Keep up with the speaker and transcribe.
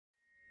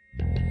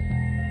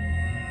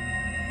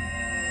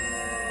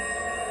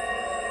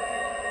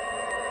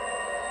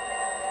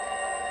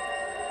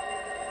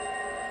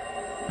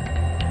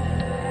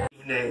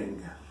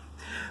frightening.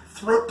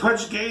 Throat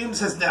Punch Games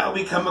has now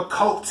become a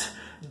cult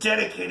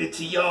dedicated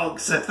to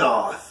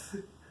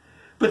Yog-Sothoth.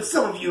 But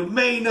some of you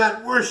may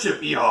not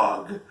worship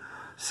Yog,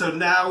 so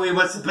now we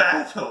must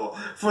battle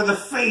for the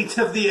fate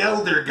of the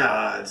Elder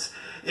Gods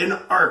in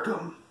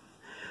Arkham.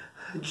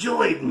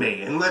 Join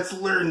me and let's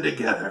learn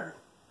together.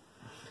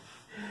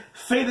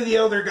 Fate of the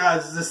Elder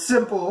Gods is a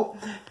simple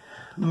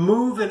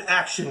move and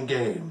action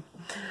game.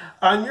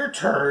 On your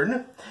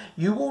turn,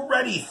 you will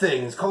ready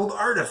things called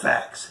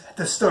artifacts at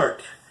the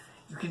start.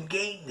 You can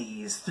gain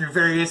these through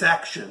various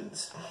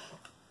actions.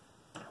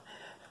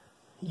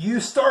 You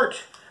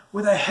start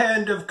with a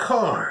hand of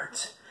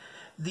cards.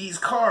 These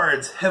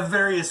cards have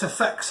various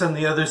effects on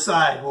the other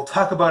side. We'll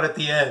talk about at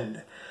the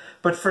end.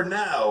 But for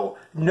now,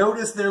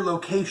 notice their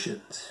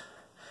locations.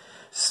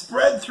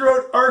 Spread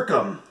throughout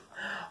Arkham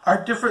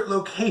are different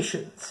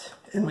locations,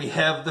 and we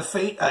have the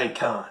Fate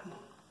icon.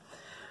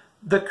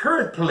 The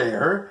current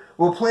player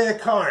will play a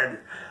card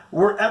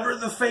wherever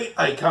the Fate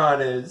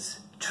icon is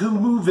to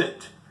move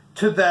it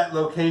to that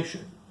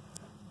location.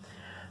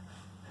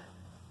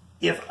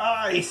 If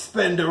I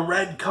spend a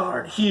red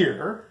card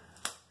here,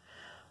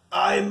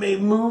 I may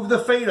move the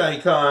Fate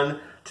icon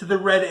to the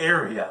red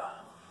area.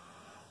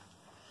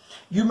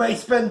 You may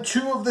spend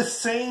two of the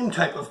same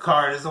type of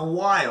card as a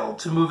wild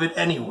to move it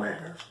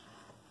anywhere.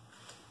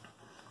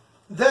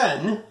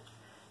 Then,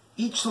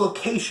 each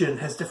location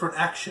has different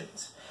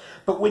actions.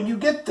 But when you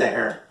get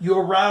there, you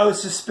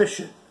arouse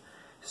suspicion.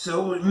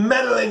 So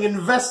meddling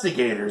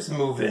investigators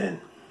move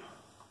in.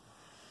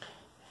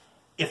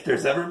 If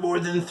there's ever more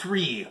than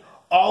 3,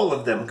 all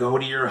of them go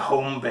to your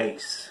home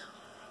base.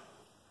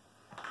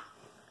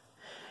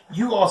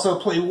 You also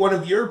play one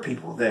of your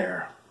people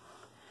there.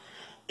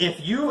 If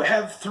you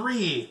have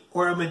 3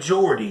 or a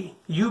majority,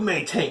 you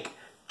may take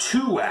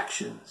 2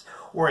 actions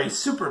or a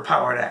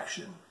superpowered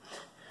action.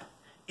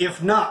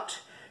 If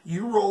not,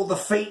 you roll the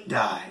Fate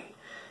die.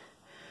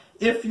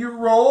 If you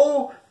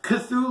roll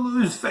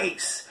Cthulhu's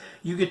face,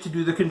 you get to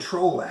do the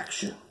control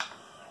action.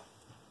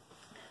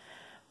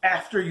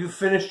 After you've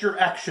finished your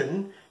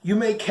action, you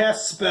may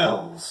cast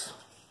spells.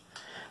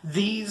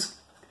 These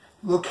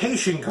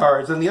location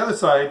cards on the other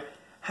side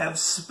have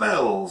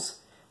spells.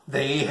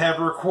 They have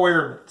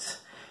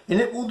requirements. And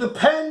it will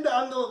depend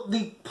on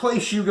the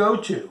place you go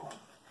to.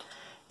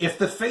 If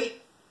the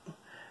Fate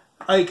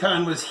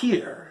icon was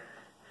here,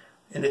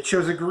 and it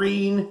shows a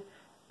green,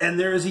 and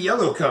there is a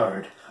yellow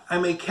card, I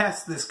may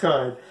cast this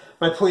card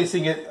by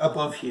placing it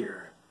above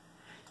here.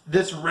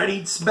 This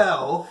readied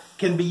spell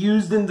can be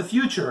used in the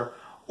future,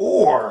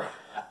 or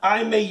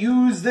I may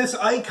use this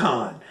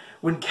icon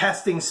when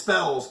casting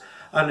spells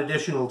on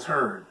additional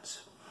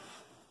turns.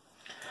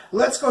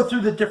 Let's go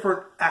through the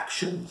different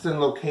actions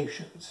and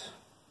locations.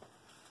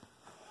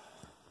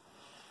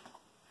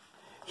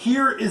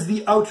 Here is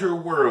the outer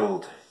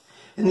world.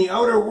 In the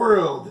outer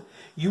world,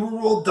 you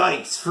roll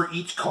dice for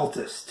each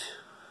cultist.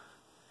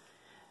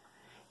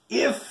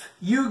 If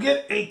you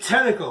get a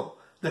tentacle,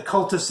 the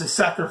cultist is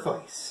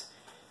sacrificed.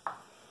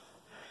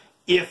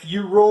 If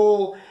you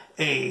roll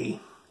a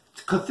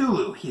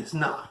Cthulhu, he is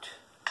not.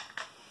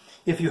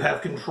 If you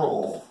have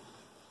control.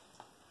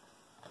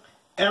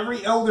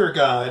 Every Elder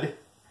God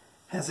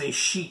has a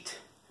sheet.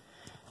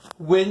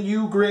 When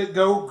you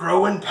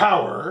grow in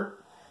power,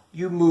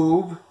 you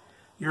move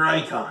your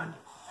icon.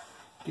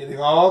 Getting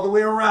all the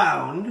way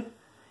around,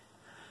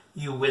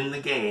 you win the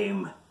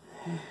game.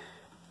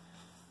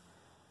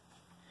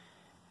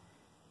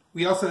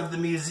 We also have the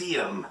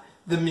museum.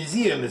 The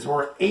museum is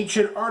where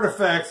ancient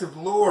artifacts of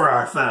lore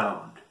are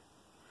found.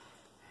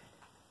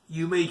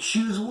 You may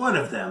choose one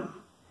of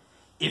them.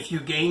 If you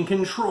gain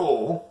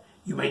control,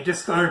 you may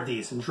discard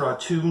these and draw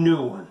 2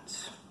 new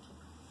ones.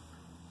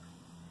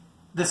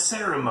 The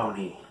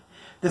ceremony.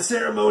 The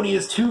ceremony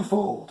is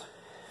twofold.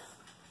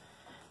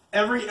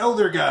 Every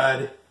Elder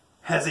God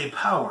has a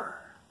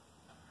power.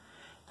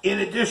 In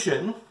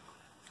addition,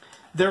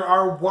 there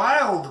are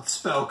wild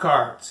spell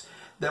cards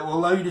that will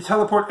allow you to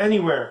teleport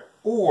anywhere,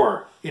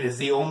 or it is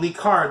the only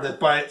card that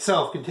by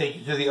itself can take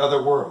you to the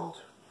other world.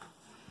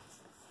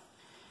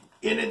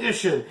 In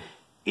addition,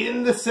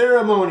 in the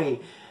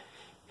ceremony,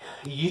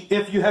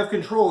 if you have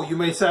control, you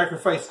may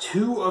sacrifice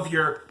 2 of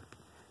your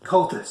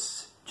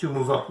cultists to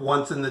move up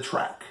once in the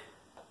track.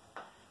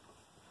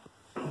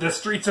 The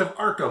streets of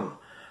Arkham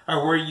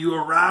are where you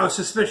arouse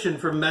suspicion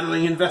from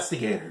meddling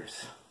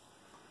investigators.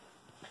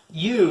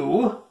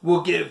 You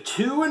will give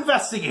 2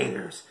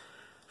 investigators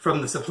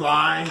from the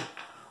supply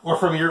or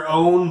from your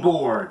own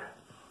board,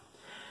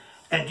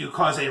 and you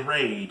cause a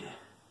raid.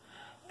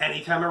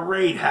 Anytime a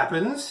raid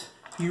happens,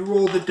 you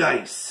roll the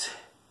dice.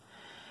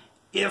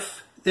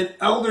 If an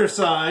elder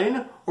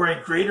sign or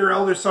a greater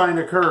elder sign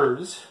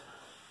occurs,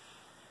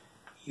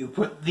 you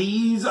put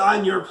these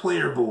on your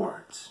player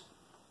boards.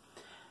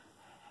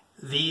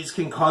 These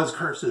can cause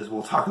curses,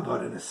 we'll talk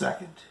about in a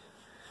second.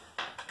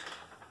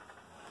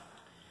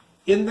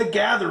 In the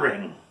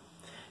gathering,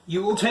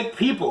 you will take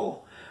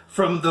people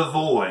from the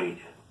void,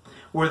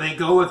 where they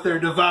go if they're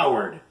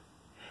devoured,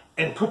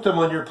 and put them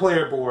on your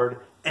player board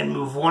and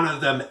move one of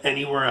them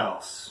anywhere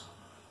else.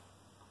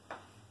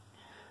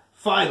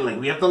 Finally,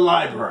 we have the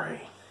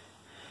library.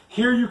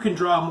 Here you can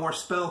draw more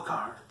spell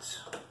cards.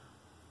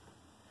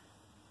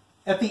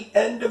 At the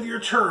end of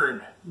your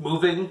turn,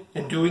 moving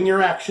and doing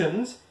your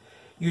actions,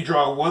 you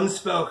draw 1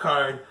 spell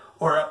card,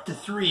 or up to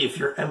 3 if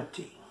you're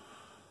empty.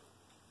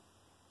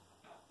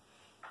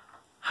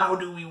 How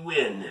do we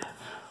win?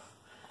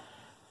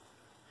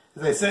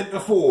 As I said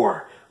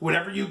before,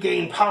 whenever you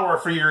gain power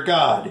for your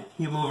god,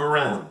 you move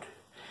around.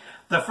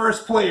 The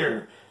first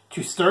player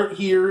to start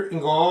here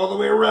and go all the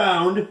way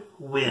around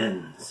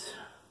wins.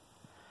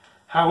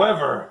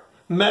 However,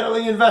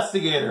 meddling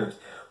investigators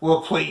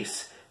will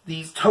place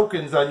these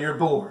tokens on your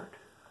board.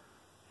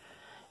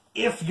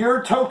 If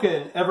your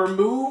token ever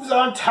moves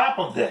on top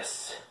of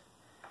this,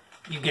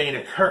 you gain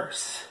a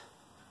curse.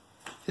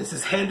 This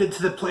is handed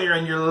to the player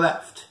on your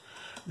left.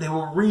 They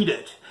will read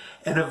it,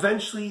 and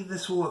eventually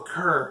this will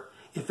occur.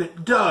 If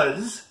it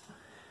does,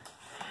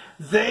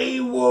 they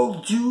will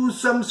do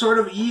some sort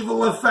of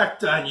evil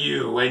effect on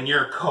you and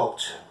your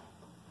cult.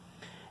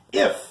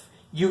 If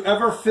you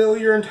ever fill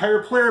your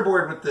entire player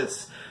board with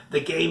this,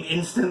 the game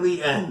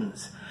instantly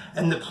ends,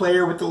 and the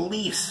player with the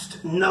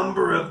least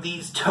number of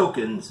these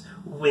tokens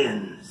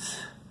wins.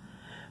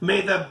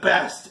 May the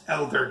best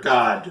Elder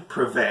God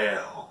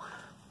prevail.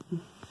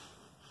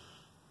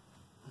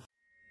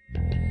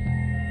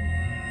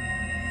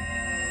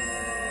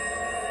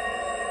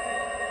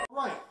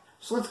 Right,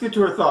 so let's get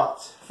to our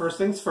thoughts. First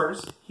things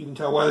first, you can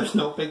tell why there's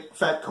no big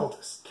fat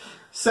cultist.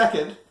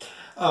 Second,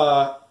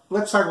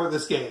 let's talk about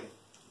this game.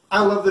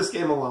 I love this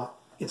game a lot.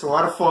 It's a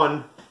lot of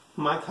fun.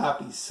 My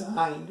copy's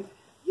signed.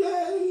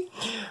 Yay!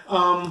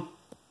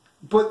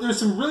 But there's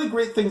some really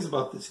great things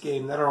about this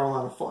game that are a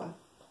lot of fun.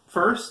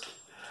 First,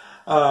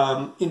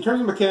 in terms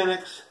of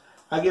mechanics,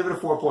 I give it a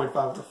 4.5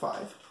 out of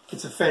 5.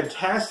 It's a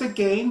fantastic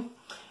game.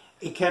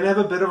 It can have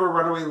a bit of a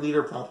runaway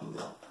leader problem,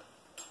 though.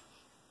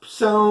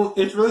 So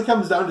it really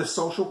comes down to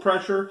social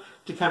pressure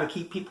to kind of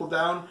keep people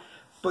down,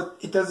 but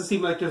it doesn't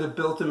seem like there's a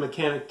built-in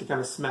mechanic to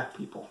kind of smack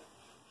people.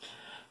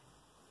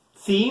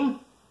 Theme,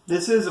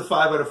 this is a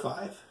 5 out of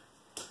 5.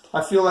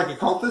 I feel like a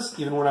cultist,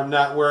 even when I'm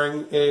not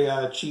wearing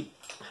a cheap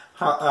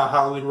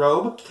Halloween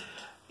robe.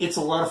 It's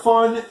a lot of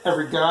fun.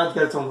 Every god's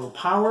got its own little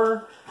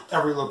power.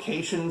 Every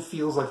location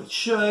feels like it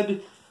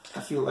should. I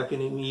feel like an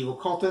evil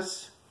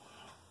cultist.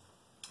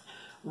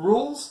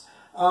 Rules,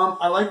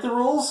 I like the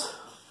rules.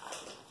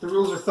 The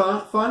rules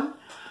are fun.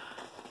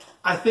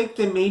 I think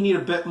they may need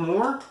a bit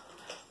more.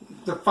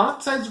 The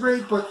font size's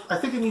great, but I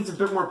think it needs a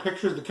bit more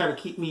pictures to kind of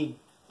keep me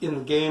in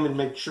the game and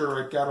make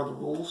sure I got all the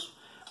rules.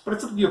 But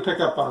it's something you'll pick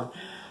up on.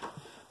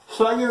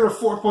 So I give it a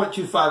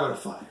 4.25 out of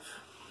 5.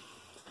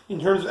 In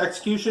terms of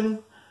execution,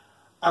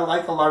 I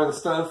like a lot of the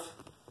stuff.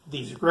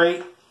 These are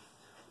great.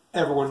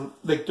 Everyone,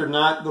 like, they're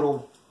not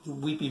little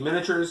weepy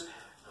miniatures.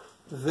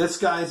 This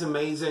guy's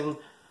amazing.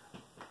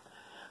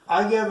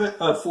 I give it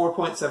a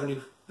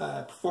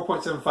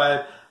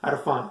 4.75 out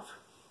of 5.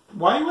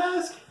 Why, you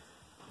ask?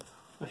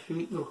 I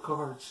hate little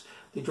cards.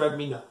 They drive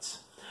me nuts.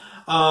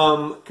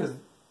 Because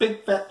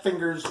big fat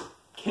fingers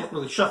can't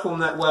really shuffle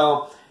them that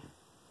well.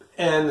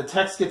 And the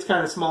text gets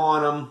kind of small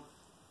on them.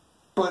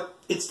 But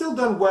it's still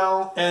done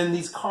well, and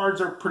these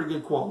cards are pretty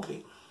good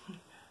quality.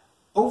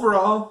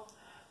 Overall,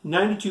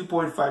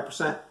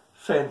 92.5%.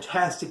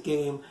 Fantastic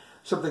game.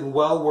 Something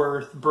well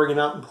worth bringing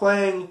out and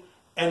playing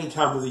any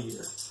time of the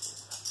year.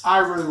 I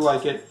really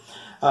like it.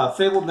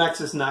 Fabled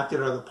Nexus knocked it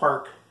out of the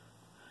park.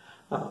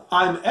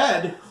 I'm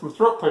Ed from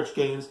Throat Punch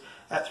Games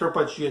at Throat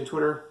Punch G on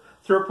Twitter,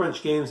 Throat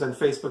Punch Games on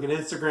Facebook and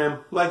Instagram.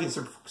 Like and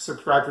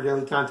subscribe for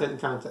daily content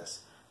and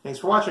contests. Thanks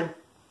for watching.